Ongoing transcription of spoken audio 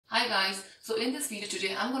guys, so in this video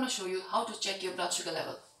today I'm going to show you how to check your blood sugar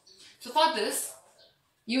level. So for this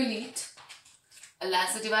you need a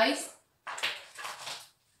lancet device,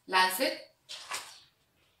 lancet,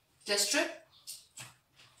 test strip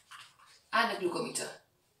and a glucometer.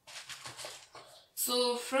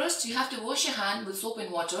 So first you have to wash your hand with soap and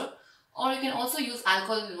water, or you can also use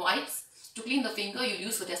alcohol wipes to clean the finger you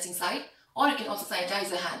use for testing site, or you can also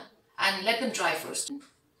sanitize your hand and let them dry first.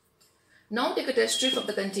 Now take a test strip of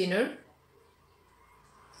the container.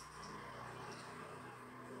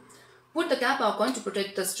 Put the cap back on to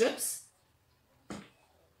protect the strips.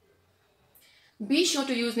 Be sure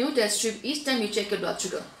to use new test strip each time you check your blood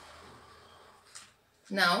sugar.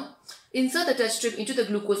 Now insert the test strip into the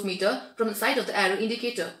glucose meter from the side of the arrow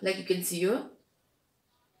indicator, like you can see here.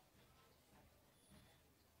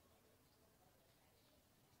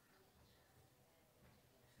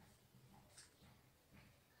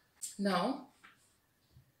 Now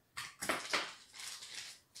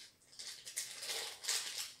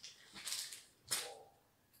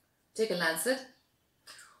take a lancet,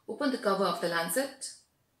 open the cover of the lancet,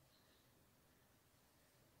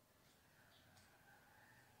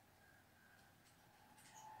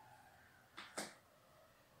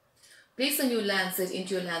 place a new lancet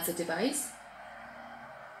into your lancet device.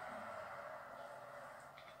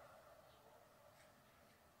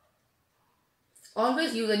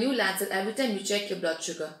 Always use a new lancet every time you check your blood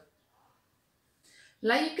sugar.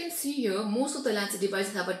 Like you can see here, most of the lancet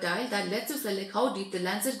devices have a dial that lets you select how deep the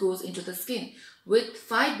lancet goes into the skin, with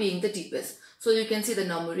 5 being the deepest. So you can see the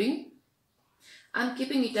numbering. I'm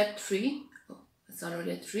keeping it at 3. Oh, it's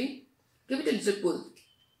already at 3. Give it a little pull.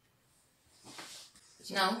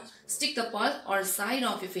 Now stick the pulse or side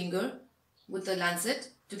of your finger with the lancet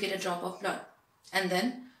to get a drop of blood, and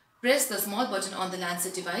then press the small button on the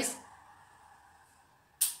lancet device.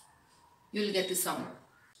 You will get this sound.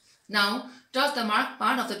 Now touch the marked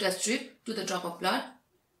part of the test strip to the drop of blood,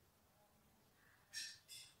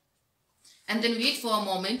 and then wait for a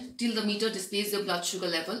moment till the meter displays your blood sugar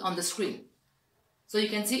level on the screen. So you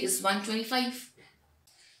can see it's 125.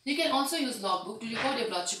 You can also use logbook to record your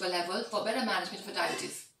blood sugar level for better management of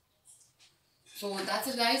diabetes. So that's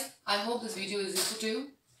it guys. I hope this video is useful to you.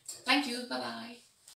 Thank you. Bye bye.